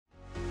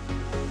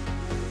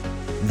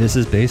This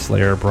is Base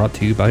Layer, brought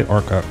to you by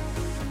Arca.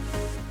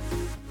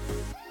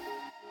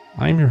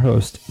 I'm your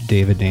host,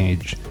 David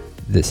Nage.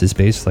 This is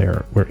Base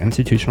Layer, where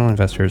institutional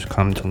investors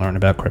come to learn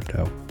about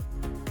crypto.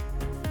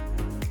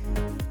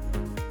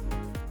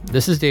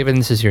 This is David,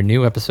 and this is your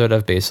new episode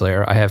of Base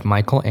Layer. I have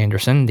Michael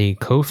Anderson, the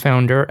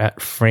co-founder at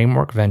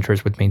Framework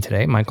Ventures, with me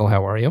today. Michael,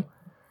 how are you?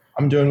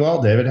 I'm doing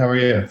well, David. How are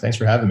you? Thanks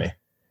for having me.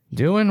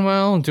 Doing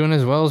well, doing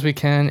as well as we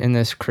can in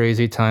this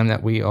crazy time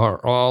that we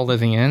are all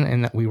living in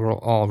and that we will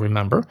all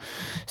remember.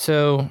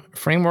 So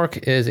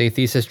Framework is a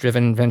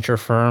thesis-driven venture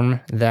firm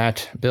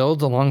that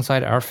builds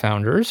alongside our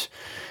founders,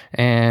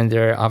 and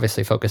they're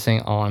obviously focusing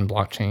on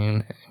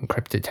blockchain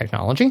encrypted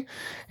technology.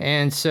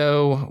 And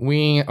so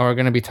we are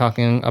going to be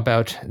talking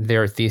about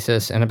their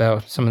thesis and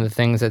about some of the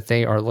things that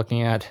they are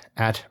looking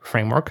at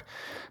Framework.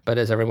 But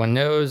as everyone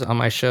knows, on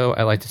my show,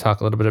 I like to talk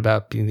a little bit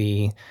about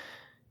the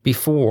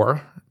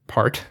before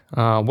part,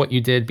 what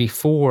you did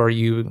before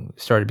you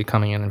started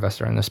becoming an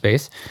investor in the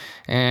space.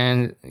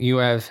 And you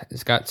have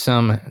got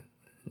some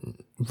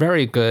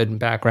very good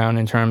background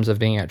in terms of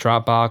being at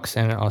Dropbox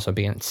and also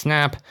being at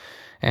Snap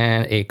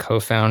and a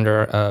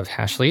co-founder of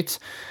Hashleets.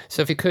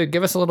 So if you could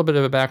give us a little bit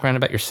of a background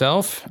about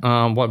yourself,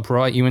 what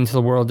brought you into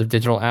the world of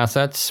digital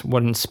assets,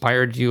 what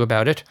inspired you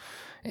about it,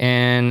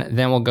 and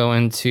then we'll go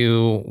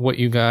into what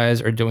you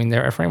guys are doing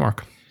there at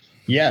Framework.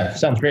 Yeah,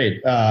 sounds great.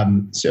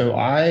 So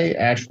I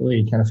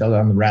actually kind of fell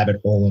down the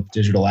rabbit hole of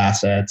digital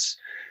assets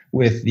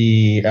with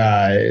the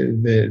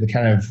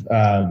kind of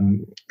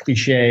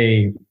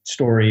cliche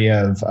story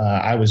of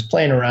I was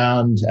playing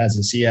around as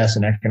a CS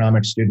and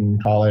economics student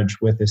in college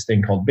with this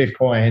thing called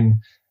Bitcoin.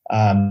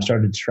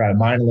 Started to try to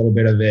mine a little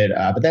bit of it,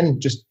 but then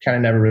just kind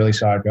of never really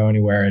saw it go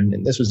anywhere.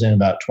 And this was in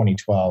about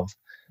 2012.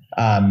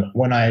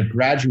 When I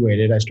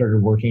graduated, I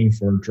started working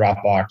for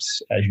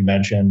Dropbox, as you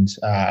mentioned.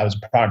 I was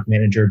a product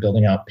manager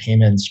building out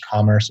payments,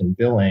 commerce, and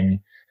billing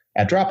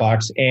at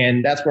Dropbox.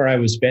 And that's where I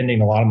was spending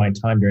a lot of my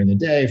time during the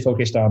day,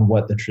 focused on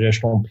what the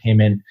traditional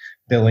payment,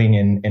 billing,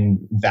 and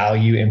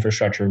value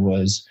infrastructure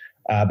was.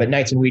 But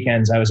nights and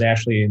weekends, I was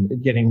actually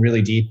getting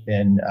really deep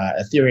in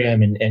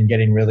Ethereum and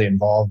getting really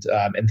involved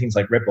in things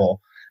like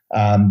Ripple.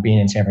 Being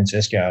in San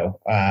Francisco.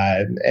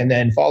 And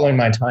then following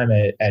my time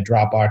at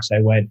Dropbox, I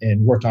went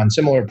and worked on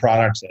similar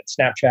products at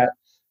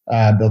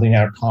Snapchat, building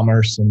out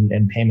commerce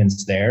and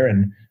payments there.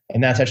 And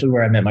that's actually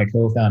where I met my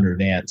co-founder,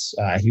 Vance.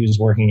 He was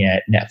working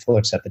at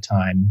Netflix at the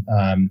time.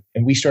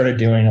 And we started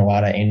doing a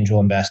lot of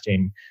angel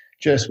investing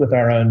just with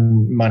our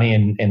own money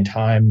and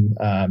time.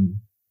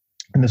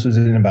 And this was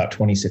in about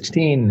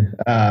 2016.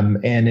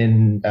 And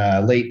in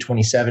late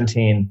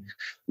 2017,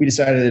 we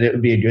decided that it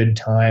would be a good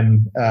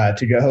time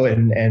to go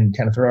and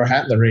kind of throw our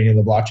hat in the ring in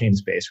the blockchain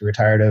space. We were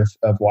tired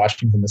of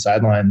watching from the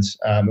sidelines.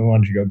 We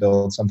wanted to go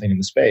build something in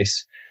the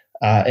space.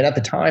 And at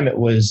the time, it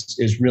was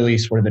really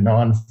sort of the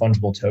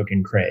non-fungible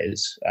token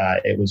craze.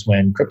 It was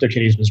when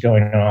CryptoKitties was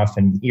going off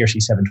and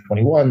ERC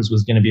 721s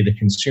was going to be the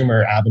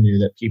consumer avenue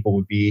that people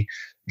would be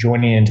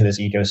joining into this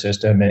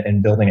ecosystem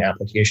and building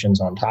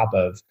applications on top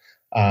of.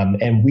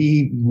 And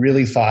we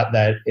really thought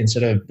that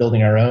instead of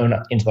building our own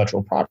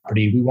intellectual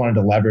property, we wanted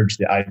to leverage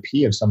the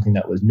IP of something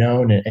that was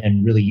known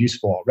and really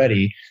useful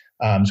already.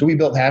 So we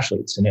built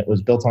Hashleets, and it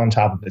was built on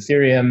top of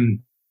Ethereum.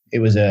 It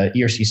was a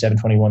ERC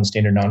 721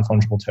 standard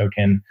non-fungible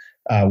token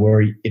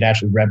where it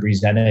actually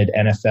represented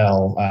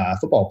NFL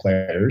football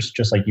players,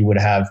 just like you would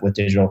have with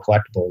digital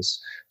collectibles.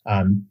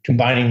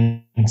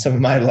 Combining some of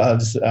my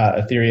loves,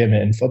 Ethereum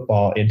and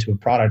football, into a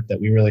product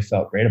that we really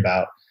felt great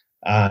about.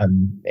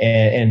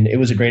 And it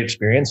was a great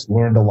experience,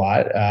 learned a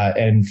lot.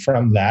 And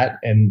from that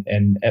and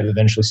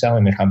eventually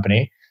selling the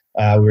company,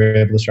 we were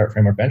able to start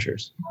Framework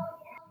Ventures.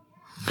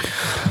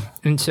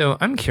 And so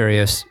I'm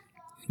curious,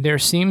 there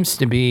seems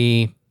to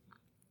be,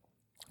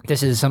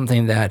 this is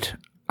something that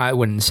I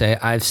wouldn't say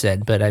I've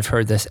said, but I've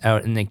heard this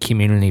out in the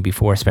community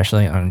before,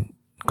 especially on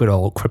good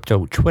old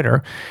crypto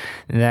Twitter,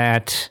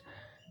 that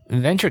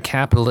venture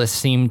capitalists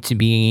seem to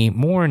be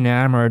more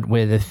enamored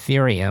with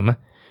Ethereum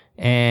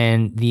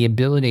and the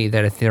ability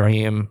that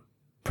Ethereum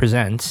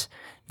presents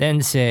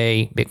than,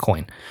 say,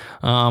 Bitcoin.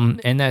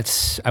 And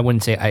that's, I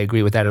wouldn't say I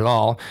agree with that at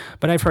all,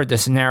 but I've heard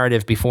this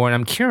narrative before, and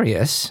I'm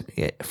curious,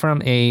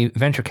 from a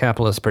venture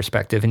capitalist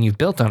perspective, and you've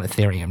built on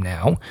Ethereum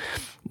now,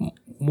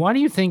 why do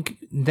you think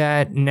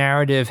that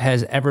narrative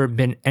has ever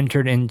been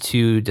entered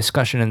into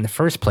discussion in the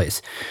first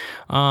place?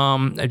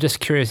 I'm just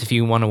curious if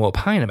you want to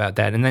opine about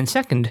that. And then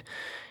second,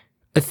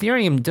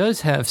 Ethereum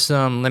does have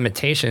some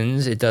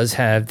limitations. It does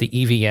have the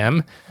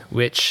EVM,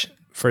 which,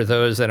 for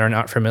those that are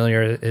not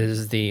familiar,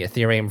 is the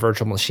Ethereum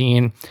virtual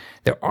machine.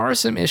 There are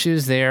some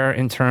issues there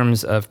in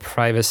terms of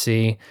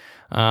privacy.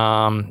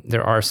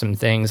 There are some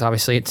things.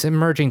 Obviously, it's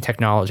emerging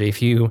technology.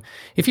 If you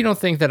don't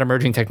think that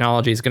emerging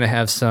technology is going to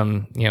have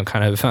some,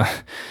 kind of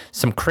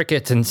some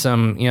cricket and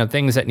some,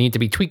 things that need to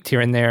be tweaked here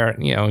and there,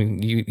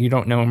 you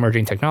don't know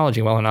emerging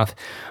technology well enough.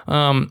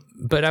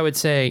 But I would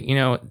say,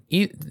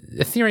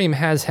 Ethereum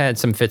has had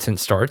some fits and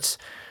starts.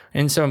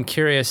 And so I'm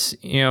curious,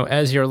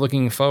 as you're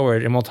looking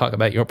forward, and we'll talk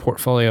about your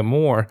portfolio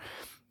more,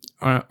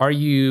 are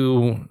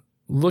you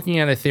looking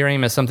at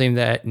Ethereum as something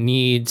that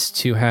needs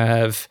to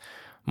have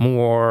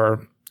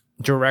more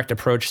direct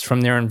approach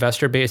from their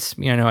investor base.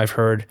 I've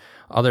heard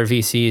other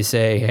VCs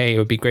say, hey, it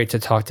would be great to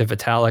talk to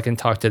Vitalik and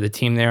talk to the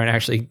team there and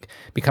actually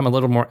become a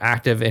little more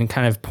active and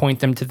kind of point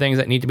them to things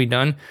that need to be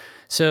done.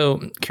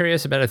 So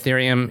curious about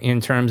Ethereum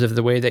in terms of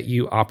the way that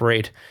you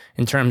operate,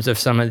 in terms of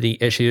some of the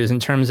issues, in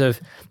terms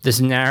of this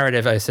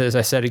narrative. As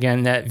I said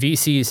again, that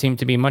VCs seem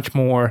to be much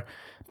more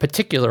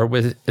particular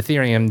with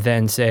Ethereum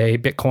than, say,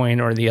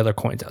 Bitcoin or the other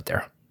coins out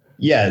there.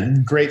 Yeah,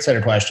 great set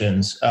of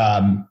questions.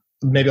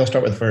 Maybe I'll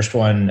start with the first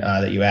one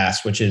that you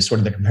asked, which is sort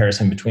of the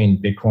comparison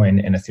between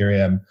Bitcoin and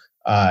Ethereum.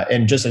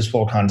 And just as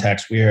full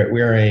context,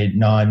 we're a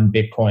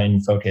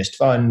non-Bitcoin focused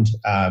fund.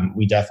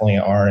 We definitely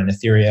are an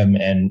Ethereum,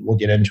 and we'll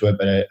get into it,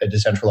 but a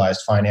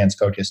decentralized finance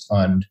focused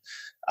fund.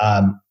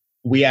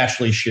 We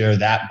actually share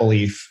that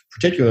belief,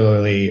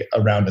 particularly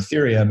around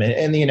Ethereum.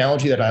 And the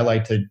analogy that I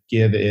like to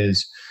give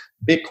is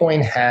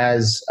Bitcoin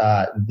has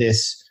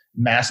this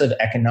massive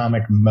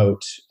economic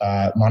moat,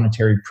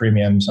 monetary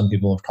premium, some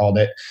people have called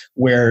it,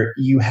 where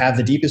you have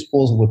the deepest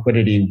pools of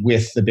liquidity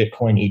with the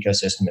Bitcoin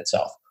ecosystem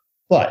itself.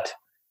 But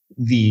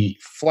the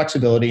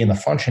flexibility and the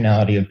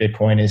functionality of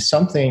Bitcoin is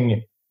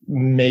something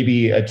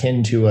maybe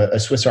akin to a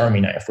Swiss Army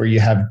knife, where you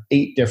have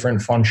 8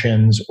 different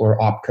functions or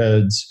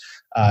opcodes,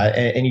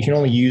 and you can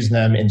only use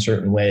them in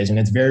certain ways. And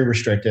it's very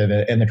restrictive,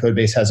 and the code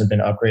base hasn't been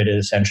upgraded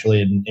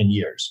essentially in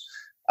years.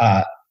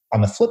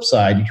 On the flip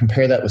side, you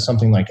compare that with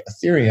something like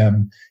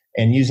Ethereum,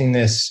 and using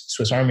this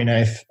Swiss Army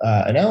knife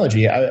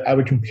analogy, I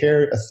would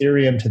compare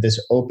Ethereum to this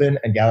open,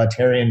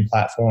 egalitarian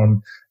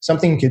platform,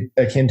 something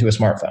akin to a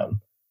smartphone.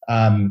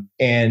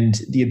 And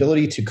the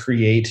ability to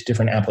create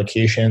different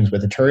applications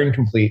with a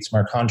Turing-complete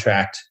smart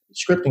contract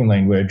scripting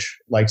language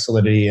like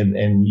Solidity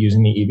and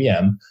using the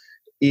EVM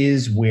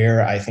is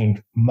where I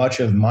think much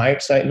of my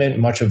excitement,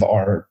 much of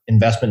our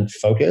investment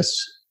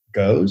focus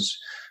goes,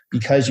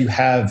 because you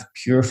have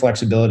pure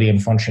flexibility and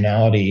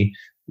functionality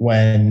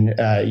when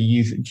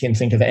you can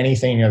think of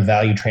anything of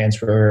value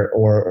transfer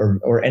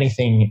or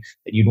anything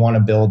that you'd want to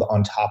build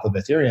on top of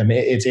Ethereum.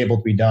 It's able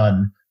to be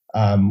done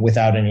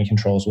without any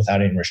controls,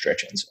 without any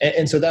restrictions.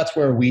 And so that's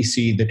where we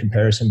see the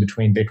comparison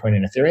between Bitcoin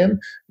and Ethereum.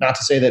 Not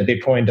to say that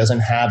Bitcoin doesn't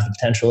have the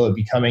potential of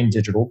becoming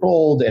digital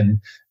gold, and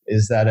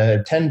is that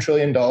a $10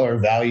 trillion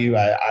value?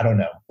 I don't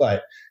know.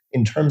 But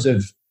in terms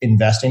of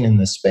investing in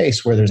this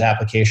space where there's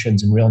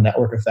applications and real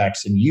network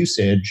effects and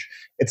usage,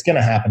 it's going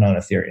to happen on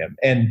Ethereum.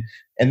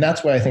 And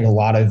that's why I think a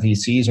lot of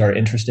VCs are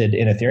interested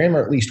in Ethereum,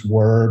 or at least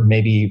were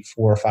maybe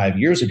 4 or 5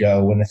 years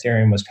ago when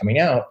Ethereum was coming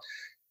out.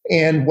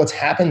 And what's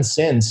happened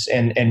since,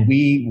 and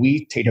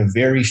we take a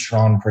very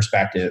strong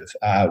perspective.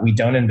 We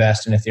don't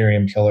invest in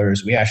Ethereum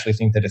killers. We actually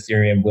think that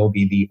Ethereum will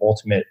be the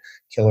ultimate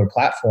killer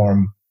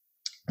platform.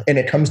 And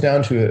it comes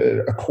down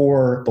to a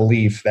core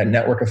belief that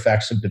network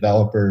effects of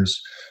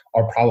developers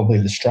are probably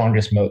the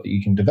strongest moat that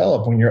you can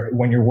develop when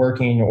you're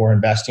working or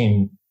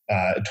investing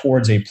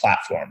towards a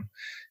platform.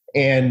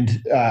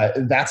 And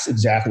that's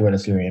exactly what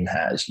Ethereum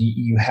has.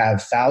 You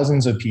have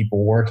thousands of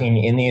people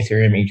working in the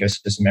Ethereum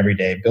ecosystem every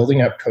day,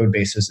 building up code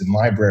bases and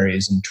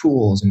libraries and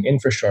tools and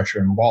infrastructure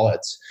and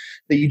wallets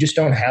that you just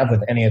don't have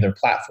with any other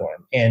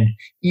platform. And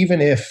even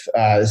if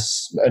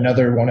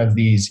another one of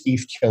these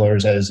ETH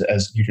killers,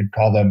 as you could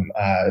call them,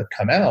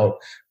 come out,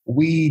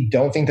 we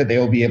don't think that they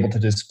will be able to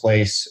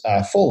displace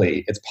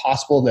fully. It's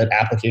possible that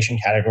application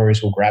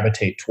categories will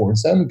gravitate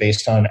towards them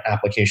based on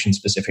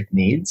application-specific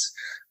needs.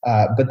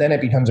 But then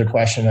it becomes a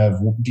question of,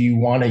 do you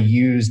want to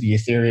use the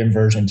Ethereum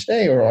version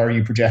today, or are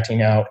you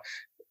projecting out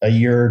a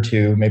year or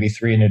two, maybe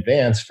 3 in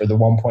advance for the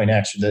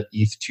 1.x or the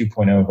ETH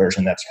 2.0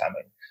 version that's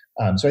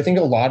coming? So I think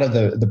a lot of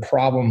the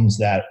problems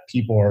that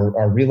people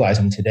are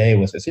realizing today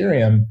with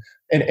Ethereum,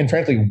 and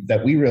frankly,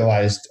 that we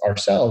realized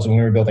ourselves when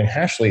we were building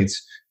Hashleads,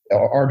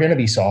 are going to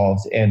be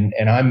solved. And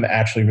I'm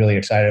actually really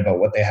excited about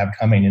what they have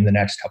coming in the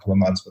next couple of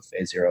months with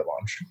Phase 0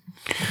 launch.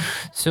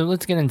 So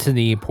let's get into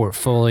the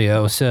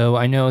portfolio. So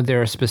I know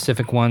there are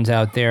specific ones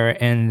out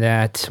there, and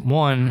that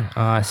one,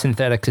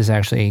 Synthetix, is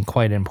actually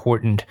quite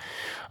important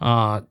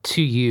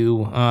to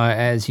you.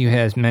 As you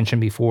have mentioned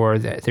before,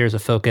 that there's a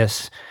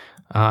focus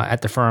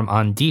at the firm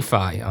on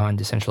DeFi, on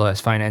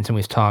decentralized finance, and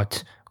we've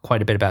talked quite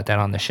a bit about that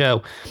on the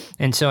show.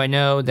 And so I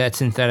know that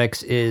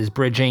Synthetix is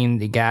bridging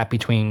the gap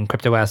between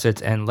crypto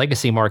assets and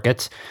legacy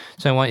markets.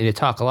 So I want you to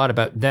talk a lot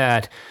about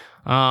that.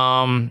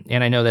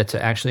 And I know that's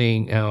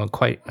actually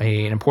quite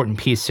an important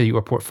piece to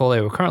your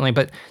portfolio currently,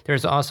 but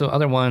there's also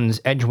other ones,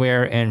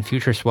 Edgeware and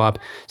FutureSwap.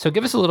 So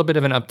give us a little bit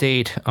of an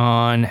update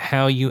on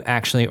how you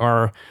actually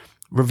are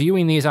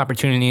reviewing these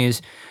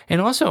opportunities.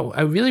 And also,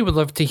 I really would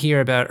love to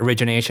hear about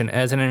origination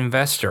as an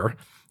investor.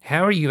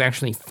 How are you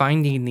actually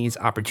finding these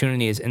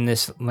opportunities in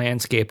this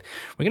landscape?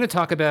 We're going to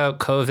talk about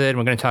COVID.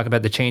 We're going to talk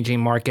about the changing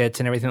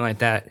markets and everything like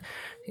that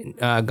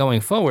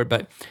going forward.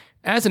 But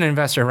as an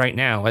investor right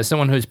now, as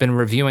someone who's been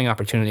reviewing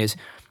opportunities,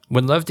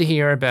 Would love to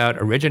hear about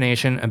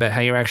origination, about how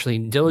you're actually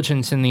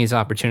diligencing these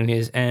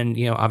opportunities and,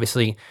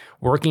 obviously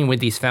working with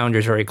these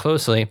founders very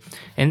closely.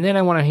 And then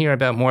I want to hear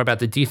about more about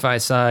the DeFi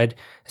side,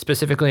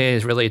 specifically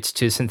as relates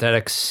to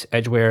Synthetix,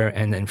 Edgeware,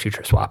 and then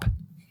FutureSwap.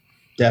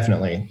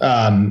 Definitely.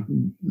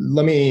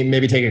 Let me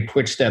maybe take a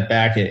quick step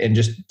back and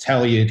just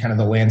tell you kind of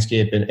the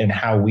landscape and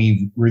how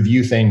we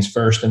review things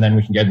first, and then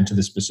we can get into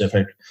the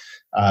specific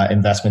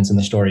investments and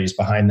the stories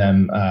behind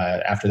them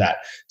after that.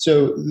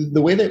 So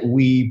the way that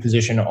we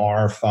position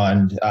our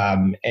fund,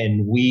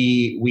 and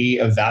we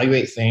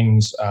evaluate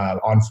things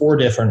on 4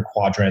 different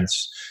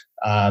quadrants.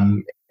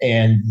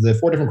 And the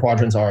 4 different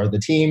quadrants are the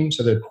team,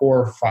 so the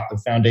core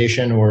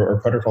foundation or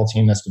protocol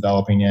team that's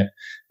developing it,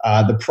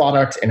 the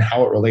product and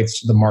how it relates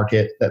to the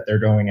market that they're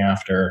going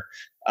after,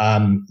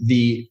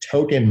 the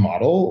token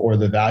model or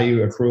the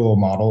value accrual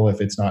model,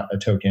 if it's not a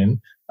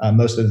token.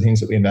 Most of the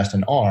things that we invest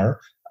in are.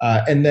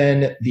 And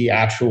then the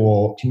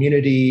actual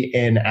community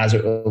and as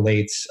it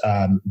relates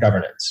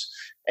governance.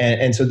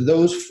 And so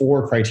those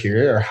 4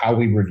 criteria are how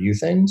we review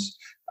things.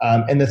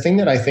 And the thing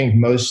that I think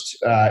most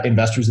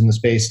investors in the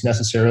space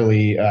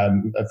necessarily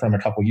from a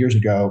couple years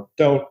ago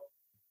don't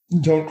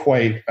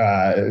quite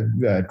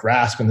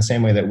grasp in the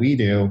same way that we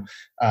do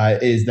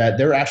is that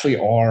there actually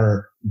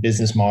are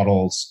business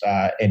models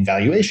and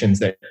valuations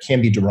that can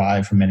be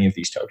derived from many of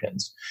these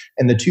tokens.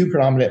 And the 2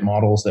 predominant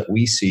models that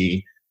we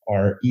see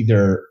are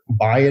either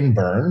buy and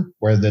burn,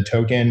 where the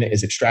token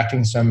is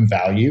extracting some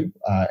value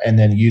and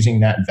then using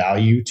that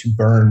value to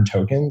burn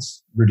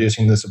tokens,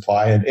 reducing the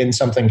supply, in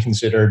something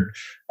considered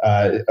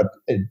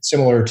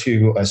similar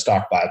to a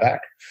stock buyback.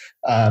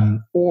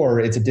 Or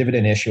it's a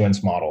dividend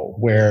issuance model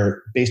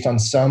where, based on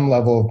some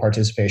level of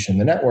participation in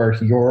the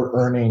network, you're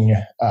earning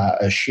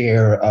a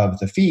share of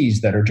the fees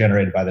that are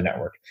generated by the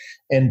network.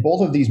 And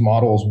both of these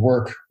models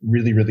work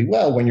really, really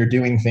well when you're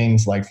doing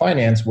things like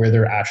finance, where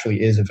there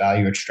actually is a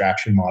value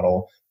extraction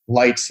model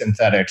like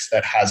Synthetix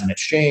that has an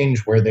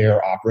exchange where they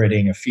are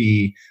operating a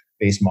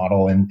fee-based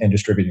model and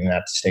distributing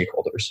that to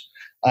stakeholders.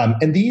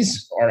 And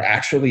these are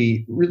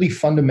actually really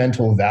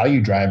fundamental value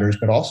drivers,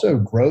 but also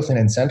growth and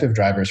incentive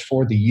drivers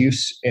for the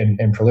use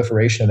and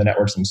proliferation of the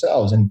networks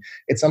themselves. And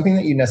it's something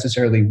that you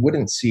necessarily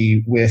wouldn't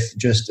see with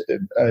just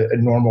a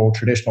normal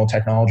traditional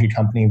technology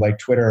company like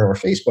Twitter or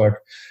Facebook,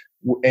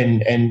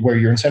 and where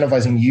you're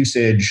incentivizing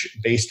usage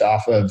based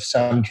off of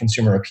some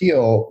consumer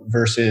appeal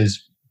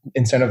versus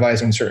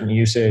incentivizing certain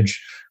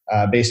usage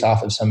based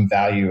off of some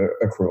value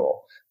accrual.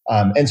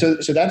 And so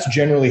that's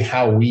generally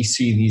how we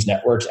see these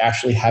networks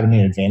actually having an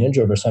advantage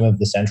over some of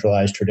the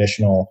centralized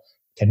traditional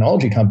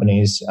technology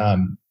companies.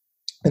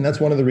 And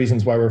that's one of the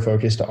reasons why we're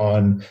focused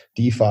on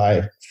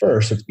DeFi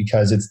first. It's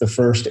because it's the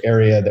first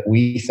area that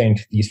we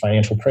think these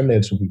financial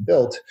primitives will be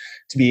built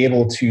to be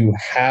able to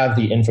have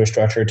the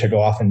infrastructure to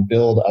go off and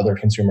build other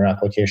consumer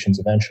applications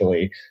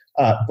eventually,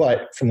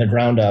 but from the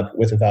ground up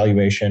with a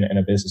valuation and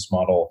a business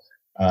model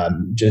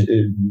just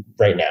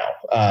right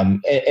now.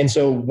 And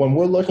so when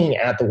we're looking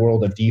at the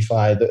world of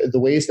DeFi, the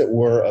ways that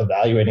we're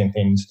evaluating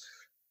things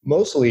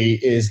mostly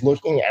is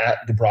looking at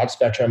the broad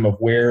spectrum of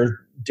where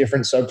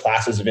different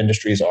subclasses of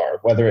industries are,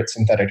 whether it's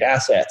synthetic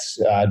assets,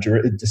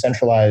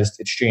 decentralized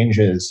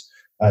exchanges,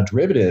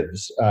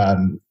 derivatives,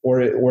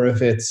 or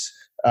if it's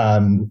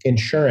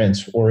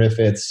insurance, or if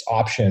it's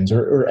options,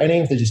 or any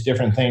of the just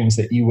different things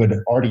that you would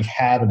already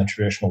have in the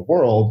traditional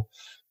world.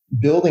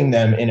 Building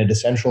them in a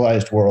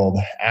decentralized world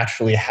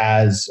actually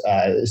has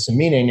some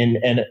meaning,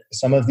 and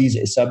some of these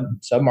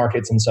sub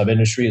markets and sub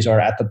industries are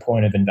at the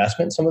point of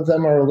investment. Some of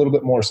them are a little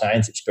bit more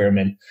science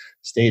experiment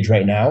stage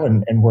right now,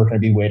 and we're going to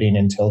be waiting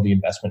until the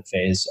investment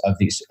phase of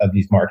these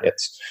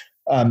markets.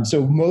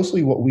 So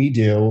mostly what we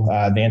do,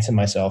 Vance and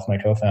myself, my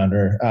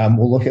co-founder,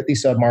 we'll look at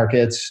these sub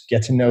markets,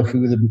 get to know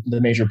who the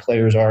major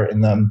players are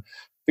in them,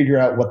 figure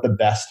out what the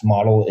best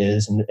model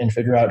is, and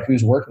figure out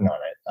who's working on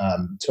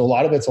it. So a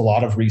lot of it's a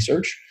lot of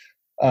research.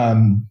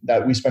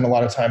 That we spend a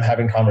lot of time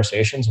having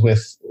conversations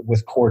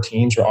with core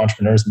teams or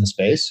entrepreneurs in the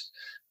space.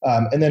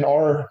 And then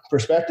our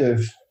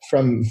perspective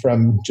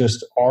from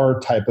just our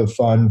type of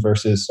fund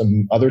versus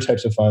some other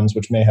types of funds,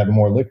 which may have a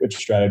more liquid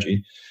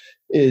strategy,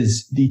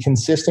 is the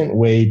consistent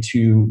way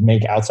to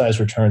make outsized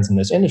returns in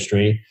this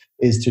industry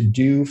is to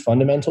do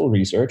fundamental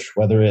research,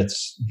 whether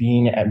it's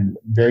being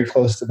very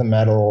close to the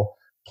metal,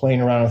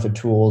 playing around with the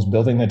tools,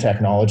 building the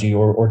technology,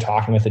 or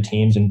talking with the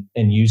teams and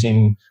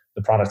using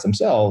the products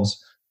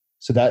themselves.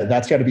 So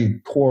that's got to be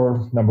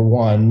core number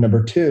one.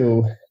 Number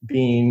two,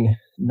 being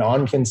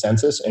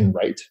non-consensus and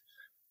right.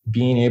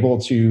 Being able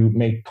to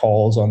make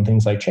calls on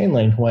things like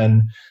Chainlink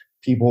when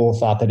people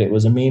thought that it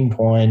was a meme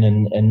coin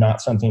and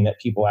not something that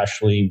people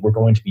actually were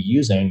going to be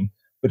using.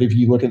 But if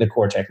you look at the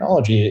core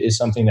technology, it is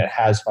something that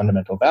has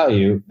fundamental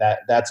value.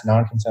 That's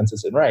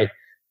non-consensus and right.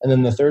 And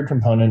then the third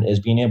component is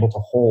being able to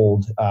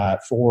hold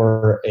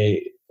for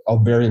a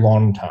very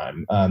long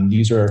time.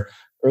 These are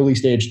early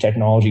stage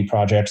technology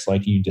projects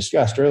like you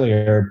discussed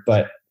earlier,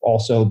 but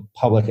also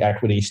public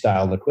equity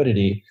style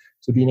liquidity.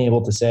 So being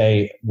able to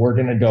say, we're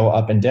going to go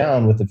up and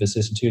down with the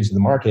vicissitudes of the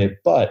market,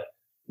 but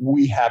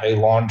we have a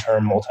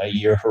long-term,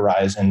 multi-year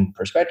horizon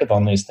perspective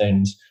on these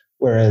things,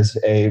 whereas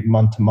a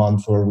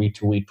month-to-month or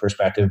week-to-week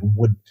perspective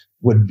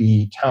would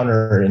be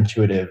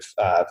counterintuitive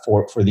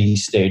for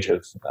these stage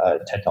of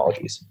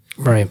technologies.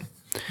 Right.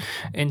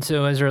 And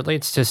so as it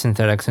relates to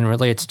synthetics and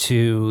relates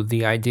to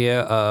the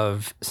idea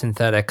of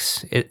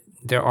synthetics,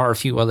 there are a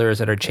few others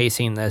that are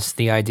chasing this,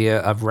 the idea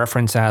of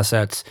reference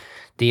assets,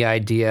 the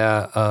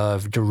idea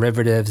of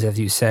derivatives, as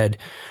you said,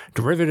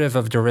 derivative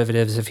of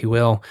derivatives, if you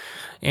will.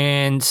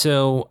 And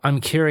so I'm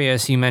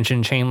curious, you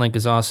mentioned Chainlink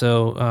is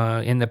also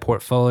in the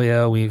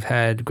portfolio. We've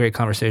had great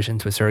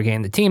conversations with Sergey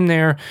and the team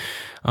there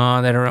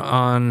that are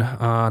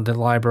on the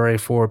library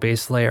for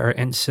base layer.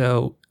 And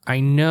so I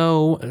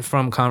know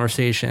from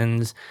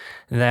conversations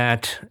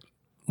that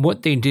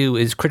what they do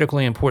is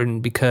critically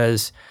important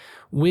because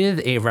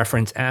with a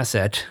reference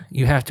asset,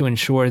 you have to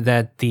ensure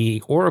that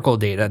the Oracle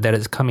data that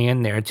is coming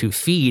in there to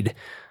feed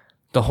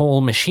the whole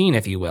machine,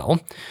 if you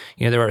will.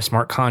 There are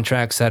smart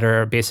contracts that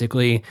are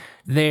basically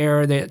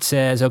there that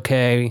says,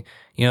 okay,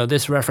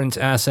 this reference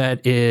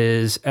asset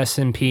is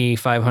S&P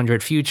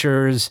 500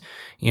 futures,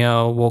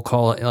 we'll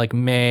call it like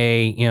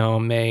May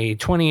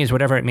 20s,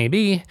 whatever it may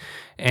be.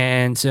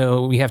 And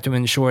so we have to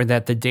ensure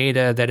that the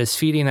data that is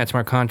feeding that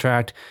smart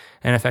contract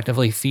and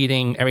effectively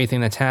feeding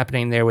everything that's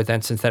happening there with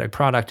that synthetic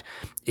product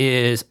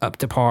is up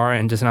to par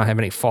and does not have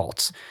any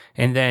faults.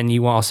 And then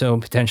you also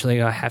potentially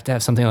have to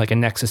have something like a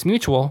Nexus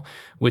Mutual,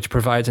 which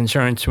provides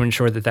insurance to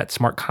ensure that that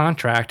smart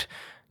contract,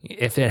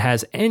 if it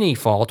has any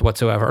fault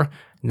whatsoever,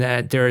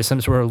 that there is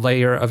some sort of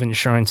layer of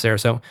insurance there.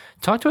 So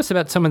talk to us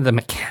about some of the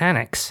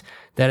mechanics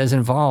that is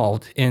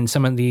involved in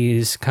some of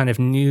these kind of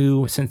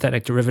new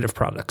synthetic derivative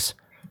products.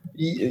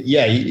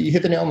 Yeah, you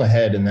hit the nail on the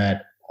head in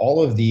that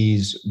all of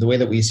these, the way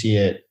that we see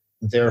it,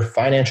 they're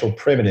financial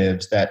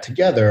primitives that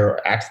together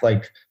act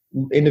like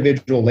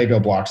individual Lego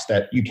blocks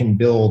that you can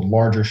build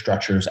larger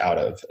structures out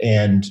of.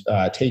 And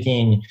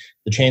taking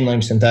the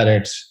Chainlink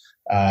Synthetics,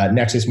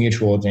 Nexus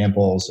Mutual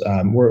examples,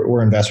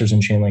 we're investors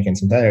in Chainlink and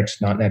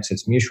Synthetics, not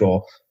Nexus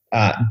Mutual.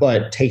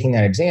 But taking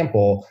that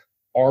example,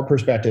 our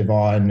perspective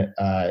on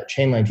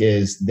Chainlink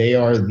is they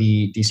are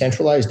the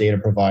decentralized data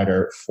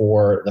provider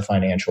for the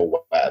financial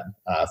web,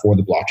 for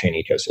the blockchain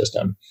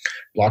ecosystem.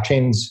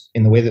 Blockchains,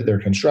 in the way that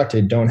they're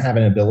constructed, don't have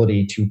an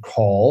ability to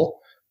call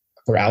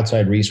for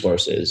outside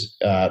resources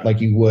like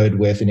you would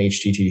with an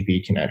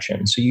HTTP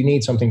connection. So you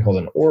need something called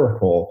an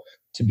oracle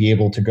to be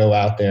able to go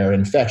out there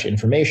and fetch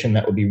information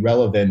that would be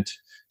relevant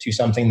to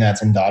something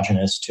that's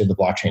endogenous to the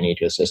blockchain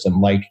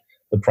ecosystem, like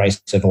the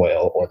price of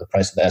oil or the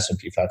price of the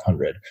S&P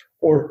 500,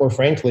 or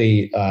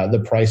frankly,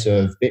 the price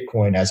of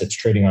Bitcoin as it's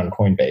trading on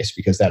Coinbase,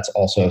 because that's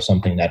also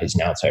something that is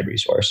an outside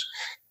resource.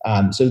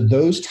 So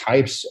those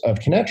types of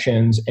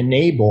connections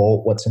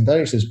enable what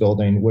Synthetics is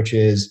building, which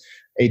is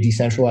a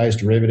decentralized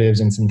derivatives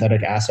and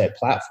synthetic asset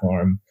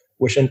platform,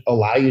 which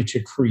allow you to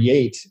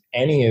create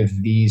any of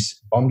these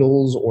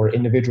bundles or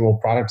individual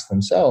products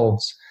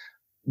themselves,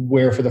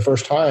 where for the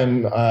first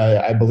time,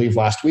 I believe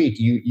last week,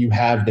 you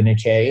have the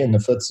Nikkei and the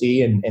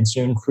FTSE and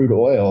soon crude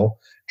oil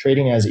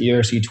trading as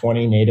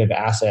ERC20 native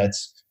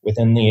assets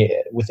within the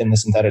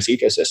Synthetics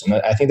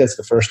ecosystem. I think that's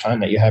the first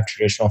time that you have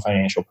traditional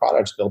financial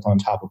products built on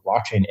top of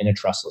blockchain in a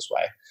trustless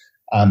way.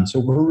 So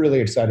we're really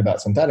excited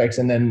about Synthetics.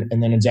 And then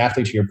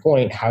exactly to your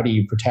point, how do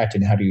you protect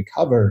and how do you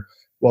cover?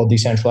 Well,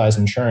 decentralized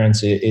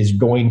insurance is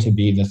going to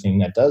be the thing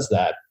that does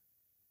that.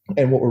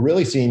 And what we're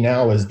really seeing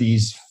now is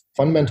these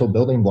fundamental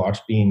building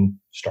blocks being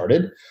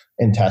started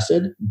and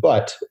tested.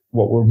 But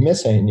what we're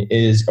missing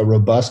is a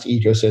robust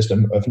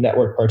ecosystem of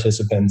network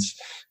participants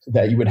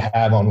that you would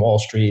have on Wall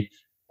Street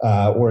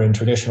or in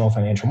traditional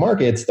financial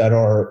markets that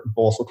are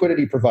both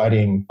liquidity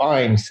providing,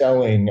 buying,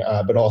 selling,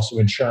 but also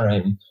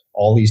insuring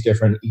all these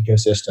different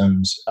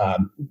ecosystems.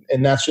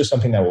 And that's just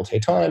something that will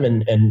take time.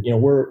 And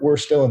we're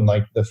still in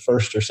like the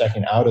first or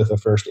second out of the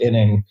first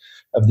inning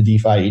of the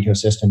DeFi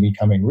ecosystem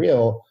becoming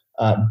real.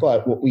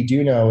 But what we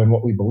do know and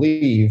what we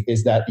believe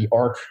is that the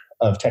arc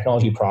of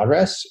technology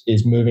progress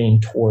is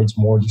moving towards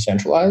more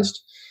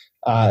decentralized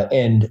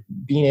and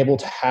being able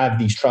to have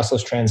these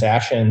trustless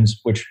transactions,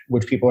 which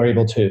people are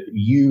able to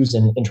use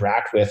and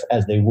interact with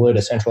as they would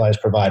a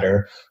centralized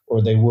provider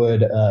or they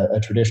would a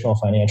traditional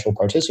financial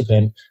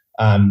participant.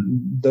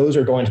 Those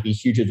are going to be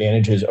huge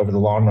advantages over the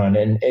long run.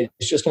 And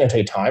it's just going to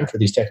take time for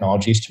these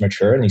technologies to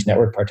mature and these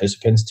network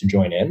participants to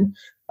join in.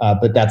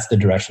 But that's the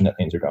direction that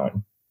things are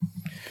going.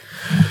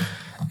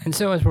 And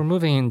so as we're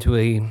moving into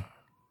a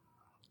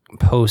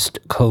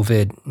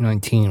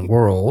post-COVID-19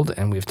 world,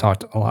 and we've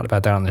talked a lot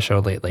about that on the show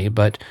lately,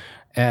 but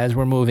as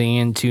we're moving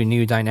into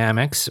new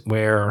dynamics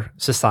where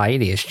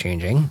society is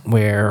changing,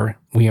 where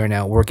we are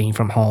now working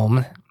from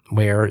home,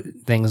 where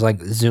things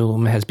like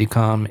Zoom has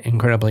become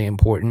incredibly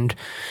important,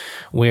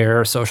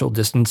 where social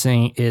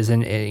distancing is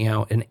an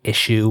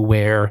issue,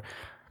 where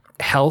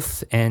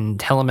health and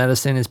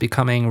telemedicine is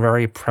becoming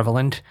very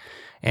prevalent,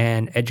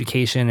 and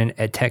education and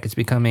ed tech is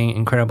becoming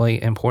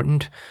incredibly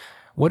important.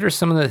 What are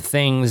some of the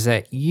things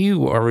that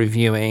you are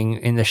reviewing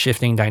in the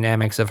shifting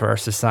dynamics of our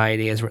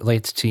society as it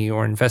relates to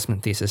your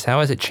investment thesis? How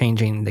is it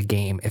changing the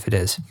game, if it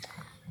is?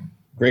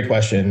 Great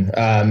question.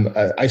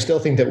 I still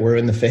think that we're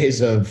in the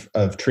phase of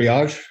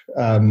triage,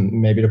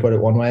 maybe to put it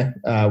one way,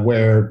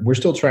 where we're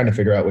still trying to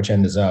figure out which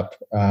end is up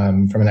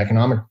from an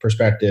economic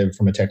perspective,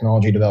 from a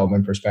technology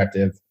development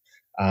perspective,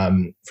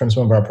 from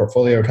some of our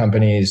portfolio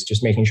companies,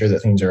 just making sure that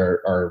things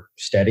are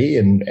steady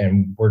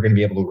and we're going to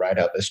be able to ride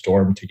out this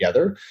storm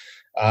together.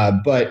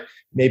 But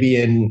maybe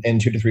in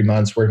 2 to 3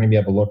 months, we're going to be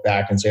able to look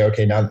back and say,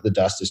 okay, now that the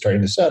dust is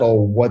starting to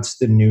settle, what's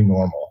the new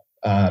normal?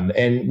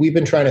 And we've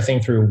been trying to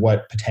think through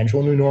what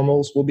potential new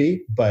normals will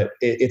be, but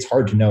it's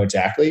hard to know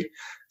exactly.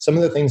 Some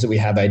of the things that we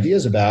have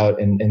ideas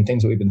about and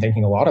things that we've been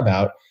thinking a lot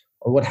about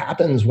are what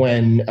happens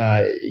when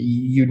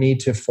you need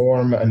to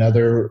form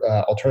another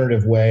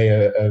alternative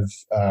way of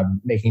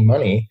making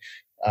money,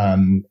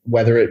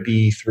 whether it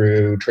be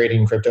through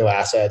trading crypto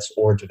assets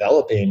or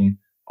developing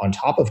on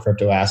top of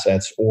crypto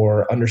assets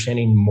or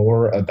understanding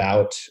more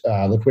about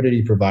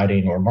liquidity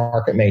providing or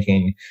market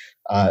making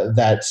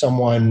that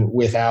someone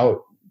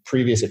without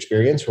previous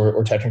experience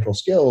or technical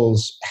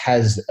skills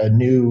has a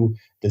new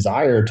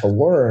desire to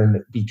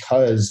learn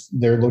because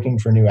they're looking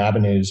for new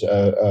avenues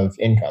of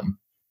income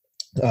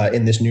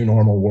in this new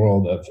normal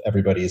world of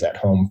everybody's at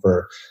home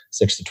for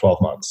 6 to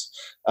 12 months.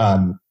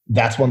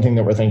 That's one thing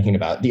that we're thinking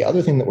about. The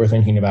other thing that we're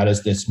thinking about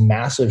is this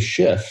massive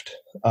shift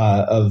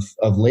of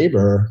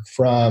labor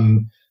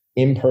from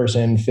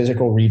in-person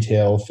physical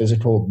retail,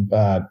 physical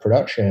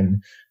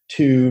production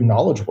to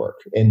knowledge work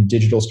and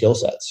digital skill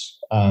sets.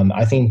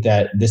 I think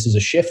that this is a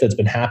shift that's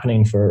been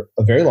happening for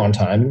a very long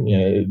time,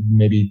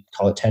 maybe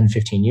call it 10,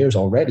 15 years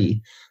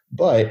already.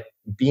 But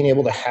being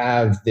able to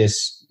have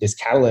this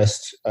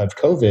catalyst of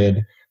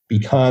COVID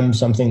become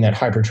something that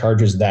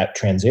hypercharges that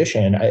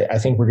transition, I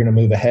think we're going to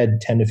move ahead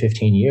 10 to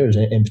 15 years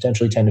and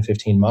potentially 10 to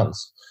 15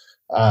 months.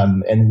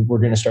 And we're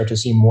going to start to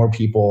see more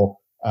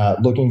people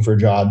looking for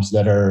jobs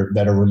that are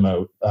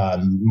remote,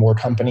 more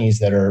companies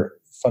that are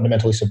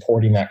fundamentally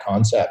supporting that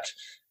concept.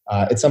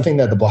 It's something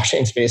that the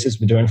blockchain space has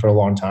been doing for a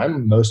long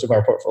time. Most of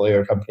our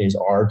portfolio companies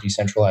are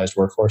decentralized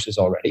workforces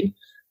already,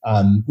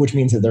 which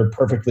means that they're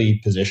perfectly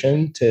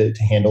positioned to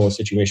handle a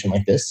situation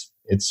like this.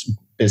 It's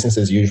business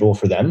as usual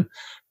for them.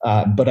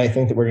 But I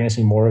think that we're going to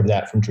see more of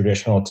that from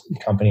traditional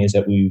companies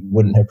that we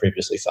wouldn't have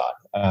previously thought.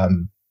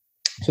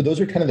 So those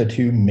are kind of the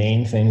two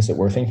main things that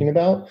we're thinking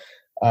about.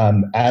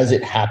 As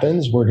it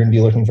happens, we're going to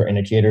be looking for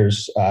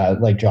indicators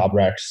like job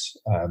recs,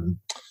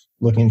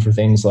 looking for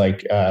things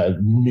like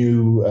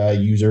new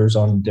users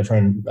on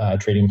different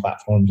trading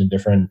platforms and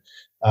different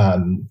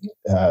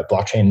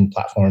blockchain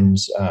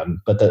platforms.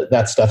 But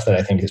that's stuff that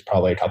I think is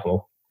probably a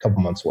couple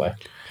months away.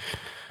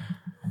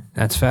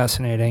 That's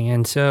fascinating.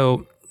 And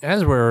so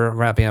as we're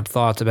wrapping up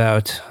thoughts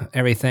about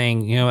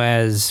everything,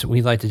 as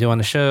we like to do on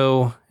the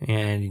show,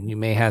 and you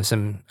may have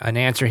an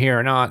answer here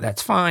or not,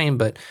 that's fine.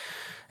 But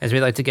as we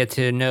like to get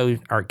to know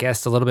our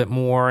guests a little bit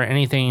more,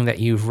 anything that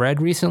you've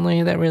read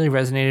recently that really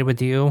resonated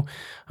with you?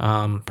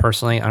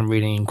 Personally, I'm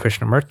reading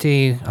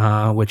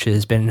Krishnamurti, which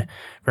has been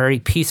very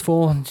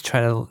peaceful to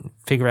try to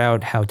figure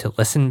out how to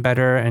listen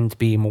better and to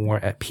be more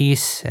at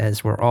peace,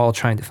 as we're all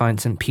trying to find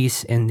some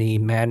peace in the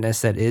madness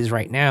that is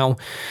right now.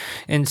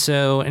 And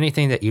so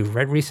anything that you've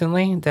read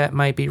recently that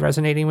might be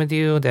resonating with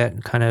you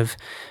that kind of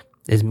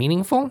is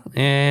meaningful?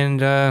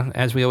 And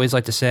as we always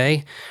like to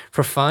say,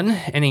 for fun,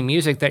 any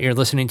music that you're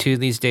listening to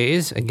these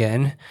days,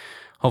 again,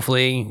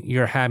 hopefully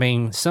you're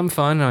having some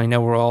fun. I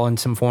know we're all in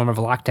some form of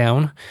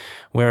lockdown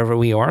wherever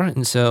we are.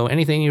 And so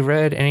anything you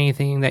read,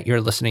 anything that you're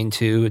listening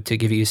to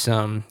give you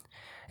some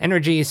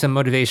energy, some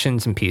motivation,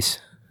 some peace.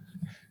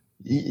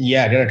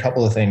 Yeah, I got a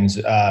couple of things.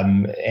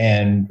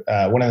 And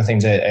one of the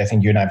things I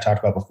think you and I have talked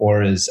about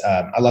before is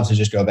I love to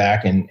just go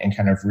back and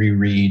kind of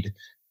reread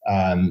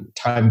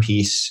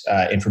timepiece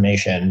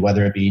information,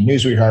 whether it be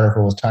Newsweek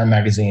articles, Time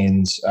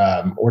magazines,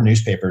 or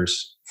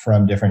newspapers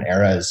from different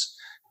eras.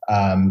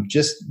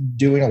 Just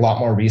doing a lot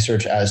more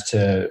research as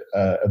to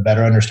a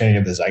better understanding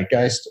of the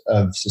zeitgeist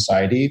of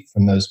society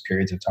from those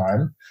periods of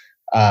time.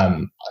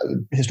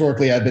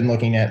 Historically, I've been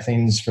looking at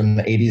things from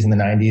the 80s and the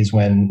 90s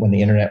when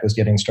the internet was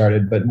getting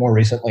started, but more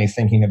recently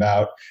thinking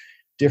about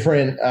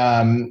different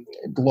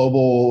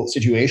global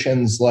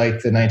situations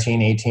like the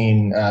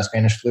 1918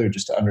 Spanish flu,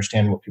 just to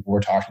understand what people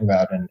were talking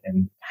about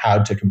and how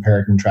to compare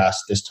and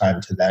contrast this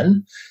time to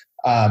then.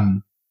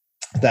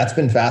 That's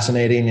been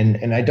fascinating,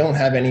 and I don't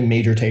have any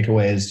major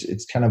takeaways.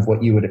 It's kind of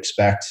what you would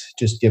expect,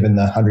 just given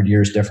the 100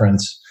 years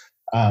difference.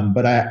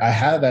 But I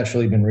have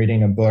actually been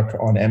reading a book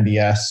on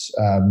MBS,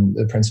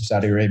 the Prince of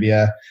Saudi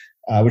Arabia,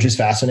 which is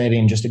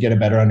fascinating, just to get a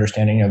better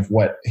understanding of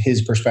what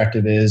his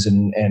perspective is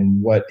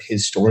and what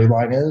his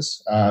storyline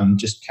is.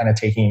 Just kind of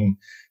taking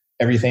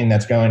everything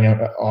that's going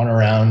on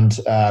around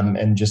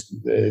and just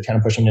kind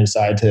of pushing it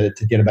aside to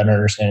get a better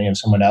understanding of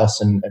someone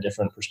else and a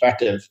different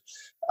perspective.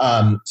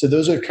 So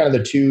those are kind of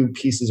the two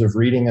pieces of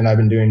reading that I've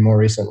been doing more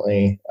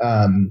recently.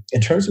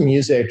 In terms of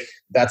music,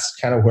 that's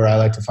kind of where I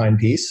like to find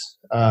peace.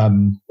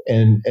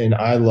 And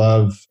I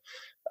love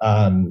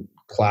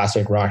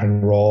classic rock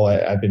and roll.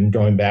 I've been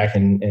going back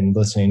and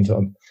listening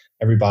to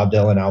every Bob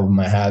Dylan album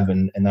I have,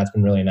 and that's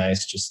been really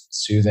nice, just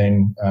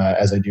soothing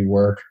as I do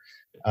work.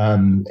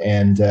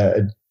 and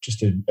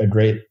just a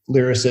great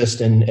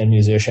lyricist and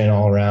musician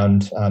all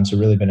around. So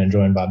really been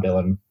enjoying Bob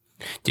Dylan.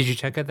 Did you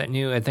check out that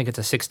new, I think it's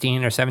a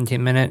 16 or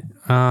 17 minute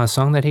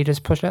song that he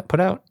just put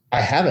out?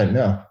 I haven't,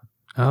 no.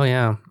 Oh,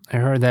 yeah. I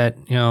heard that,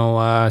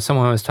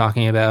 someone was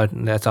talking about,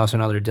 that's also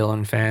another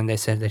Dylan fan. They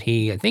said that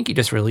I think he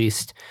just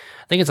released,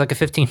 I think it's like a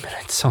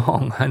 15-minute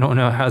song. I don't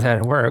know how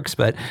that works,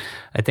 but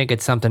I think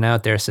it's something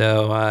out there.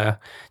 So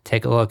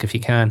take a look if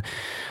you can.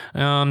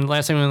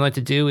 Last thing we'd like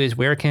to do is,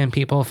 where can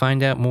people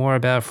find out more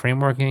about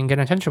Framework and get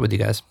in touch with you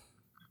guys?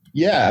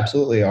 Yeah,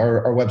 absolutely.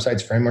 Our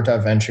website's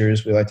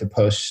framework.ventures. We like to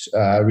post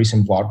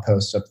recent blog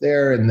posts up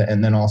there.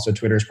 And then also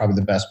Twitter is probably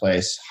the best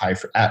place.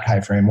 At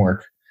High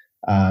Framework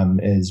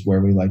is where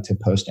we like to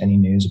post any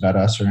news about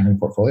us or any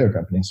portfolio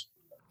companies.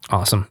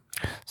 Awesome.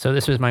 So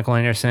this was Michael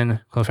Anderson,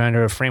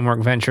 co-founder of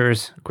Framework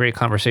Ventures. Great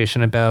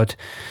conversation about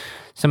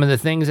some of the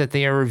things that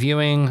they are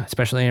reviewing,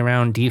 especially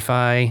around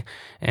DeFi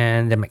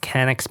and the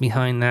mechanics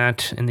behind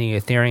that in the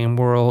Ethereum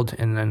world,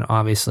 and then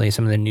obviously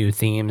some of the new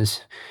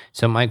themes.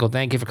 So Michael,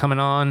 thank you for coming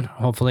on.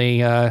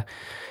 Hopefully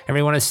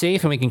everyone is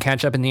safe and we can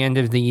catch up in the end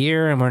of the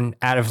year and we're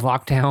out of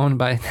lockdown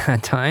by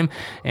that time,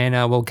 and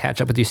we'll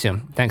catch up with you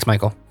soon. Thanks,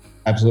 Michael.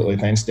 Absolutely.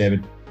 Thanks,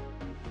 David.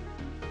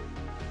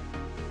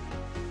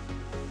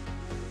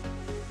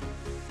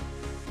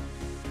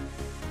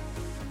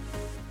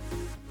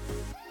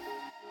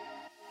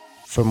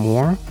 For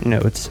more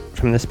notes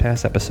from this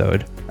past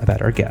episode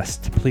about our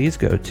guest, please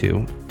go to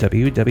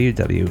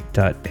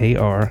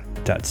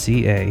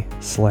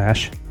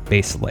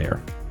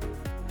www.ar.ca/baselayer.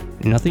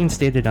 Nothing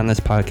stated on this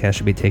podcast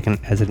should be taken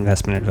as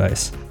investment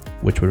advice,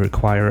 which would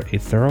require a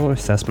thorough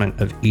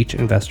assessment of each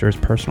investor's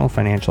personal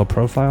financial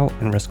profile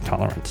and risk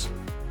tolerance.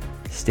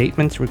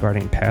 Statements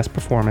regarding past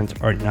performance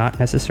are not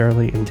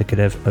necessarily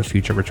indicative of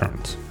future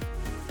returns.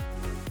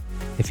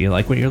 If you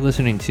like what you're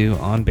listening to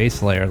on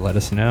Baselayer, let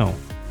us know.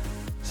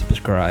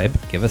 Subscribe,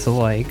 give us a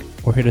like,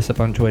 or hit us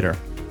up on Twitter.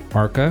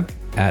 Arca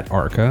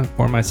 @Arca,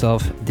 or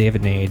myself,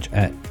 David Nage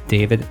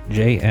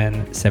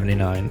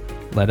 @DavidJN79.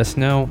 Let us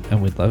know, and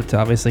we'd love to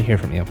obviously hear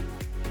from you.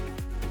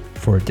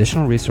 For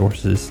additional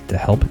resources to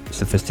help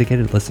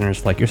sophisticated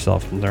listeners like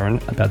yourself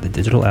learn about the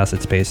digital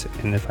asset space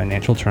in the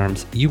financial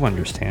terms you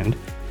understand,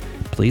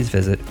 please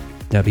visit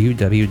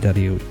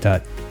www.ar.ca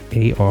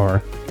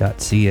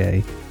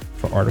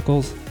for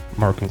articles,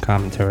 market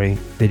commentary,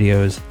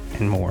 videos,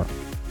 and more.